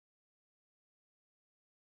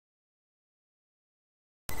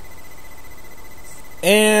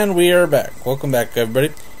And we are back. Welcome back, everybody.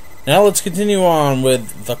 Now let's continue on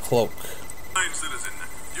with The Cloak. Fine citizen,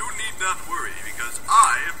 you need not worry, because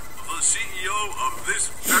I, the CEO of this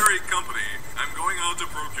very company, am going out to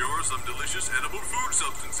procure some delicious edible food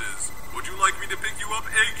substances. Would you like me to pick you up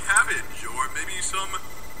a cabbage, or maybe some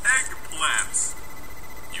eggplants?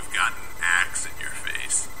 You've got an axe in your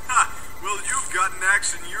face. Ha! Well, you've got an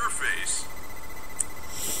axe in your face.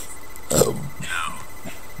 No.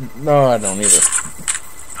 No, I don't either.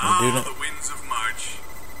 The winds of March.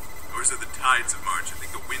 Or is it the tides of March? I think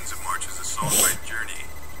the winds of March is a song by Journey.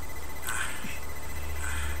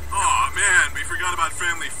 Oh man, we forgot about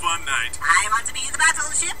Family Fun Night. I want to be the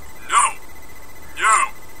battleship. No!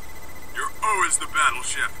 No! You're always the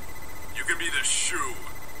battleship. You can be the shoe.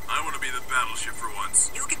 I want to be the battleship for once.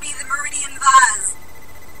 You can be the Meridian vase.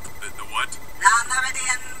 The what? The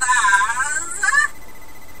Meridian vase.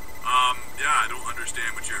 Yeah, I don't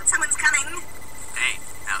understand what you're... Someone's coming. Hey,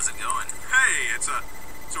 how's it going? Hey, it's a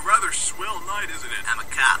rather swell night, isn't it? I'm a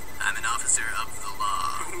cop. I'm an officer of the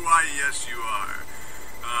law. Why, yes, you are.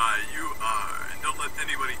 You are. And don't let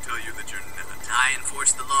anybody tell you that you're not. I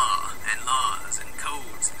enforce the law, and laws, and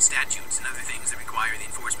codes, and statutes, and other things that require the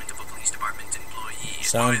enforcement of a police department employee.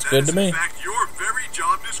 Sounds good to me. In fact, your very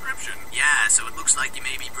job description. Yeah, so it looks like you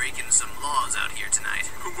may be breaking some laws out here tonight.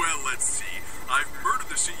 Well, let's see. I've murdered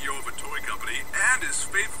the CEO of a toy company and his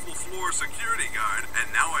faithful floor security guard, and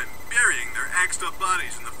now I'm burying their axed-up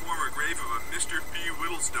bodies in the former grave of a Mr. P.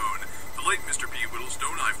 Whittlestone. The late Mr. P.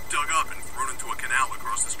 Whittlestone I've dug up and thrown into a canal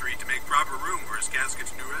across the street to make proper room for his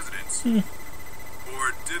casket's new residence.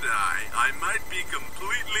 Or did I? I might be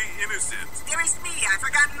completely innocent. Dearest me, I've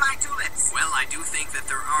forgotten my tulips. Well, I do think that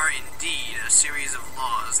there are indeed a series of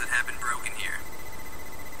laws that have been broken here.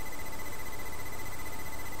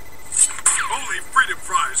 Holy freedom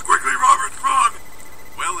fries! Quickly, Robert, run!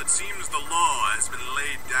 Well, it seems the law has been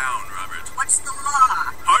laid down, Robert. What's the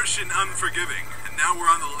law? Harsh and unforgiving, and now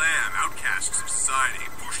we're on the lam, outcasts of society,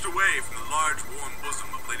 pushed away from the large, warm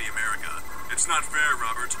bosom of Lady America. It's not fair,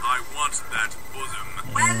 Robert. I want that bosom.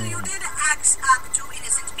 Well, you did axe up two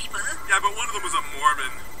innocent people. Yeah, but one of them was a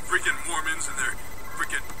Mormon. Freaking Mormons in their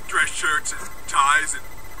freaking dress shirts and ties and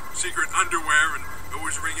secret underwear and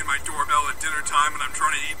always ringing my doorbell at dinner time when I'm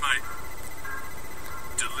trying to eat my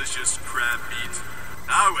delicious crab meat.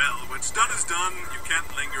 Ah well, what's done is done. You can't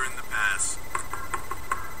linger in the past.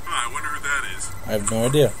 I wonder who that is. I have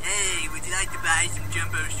no idea. Hey, would you like to buy some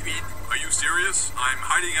jumbo shrimp? Are you serious? I'm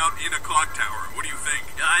hiding out in a clock tower. What do you think?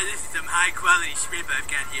 This is some high-quality shrimp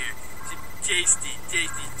I've got here. Some tasty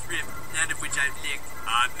shrimp, none of which I've licked.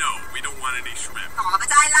 No, we don't want any shrimp. Oh,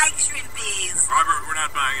 but I like shrimpies. Robert, we're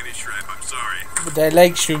not buying any shrimp. I'm sorry. But I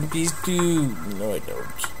like shrimpies too. No, I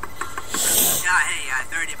don't. Hey,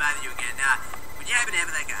 sorry to bother you again. Would you happen to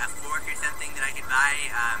have like a fork or something that I could buy?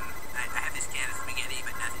 I have this can of spaghetti,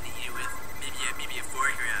 but nothing to eat it with. Maybe a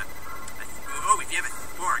fork or a if you have a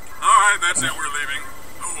fork. All right, that's it. We're leaving.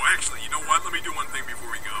 Oh, actually, you know what? Let me do one thing before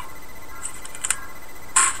we go.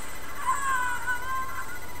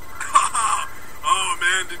 Oh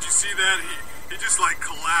man, did you see that? He just like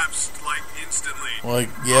collapsed like instantly. Like,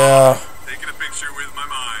 yeah. Taking a picture with my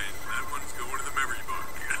mind. That one's going to the memory book.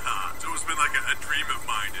 So it's been like a dream of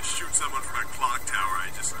mine to shoot someone from a clock tower.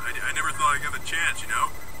 I never thought I'd get the chance, you know?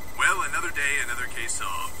 Well, another day, another case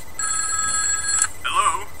solved.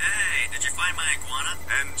 Hello? Hey, did you find my iguana?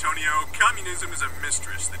 Antonio, communism is a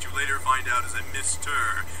mistress that you later find out is a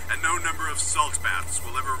mister, and no number of salt baths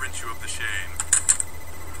will ever rinse you of the shame.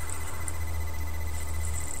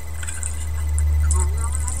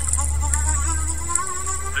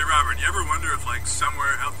 Hey Robert, you ever wonder if like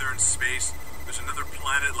somewhere out there in space there's another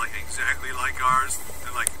planet like exactly like ours,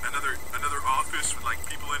 and like another office with like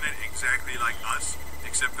people in it exactly like us,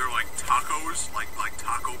 except they're like tacos, like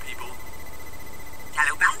taco people?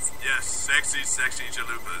 Chalupas? Yes, sexy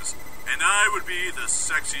chalupas. And I would be the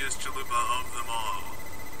sexiest chalupa of them all.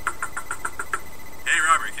 Hey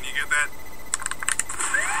Robert, can you get that?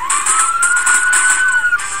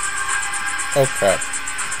 Oh crap.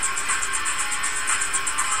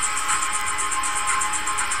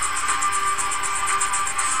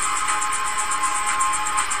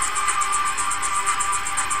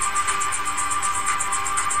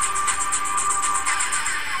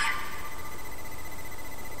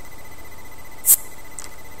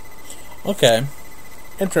 Okay.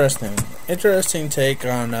 Interesting take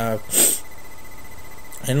on, I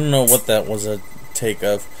don't know what that was a take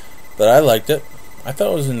of, but I liked it. I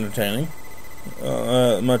thought it was entertaining.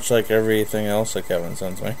 Much like everything else that Kevin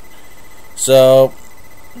sends me. So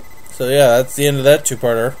yeah, that's the end of that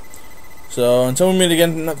two-parter. So until we meet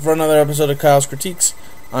again for another episode of Kyle's Critiques,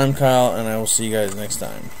 I'm Kyle, and I will see you guys next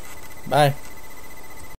time. Bye.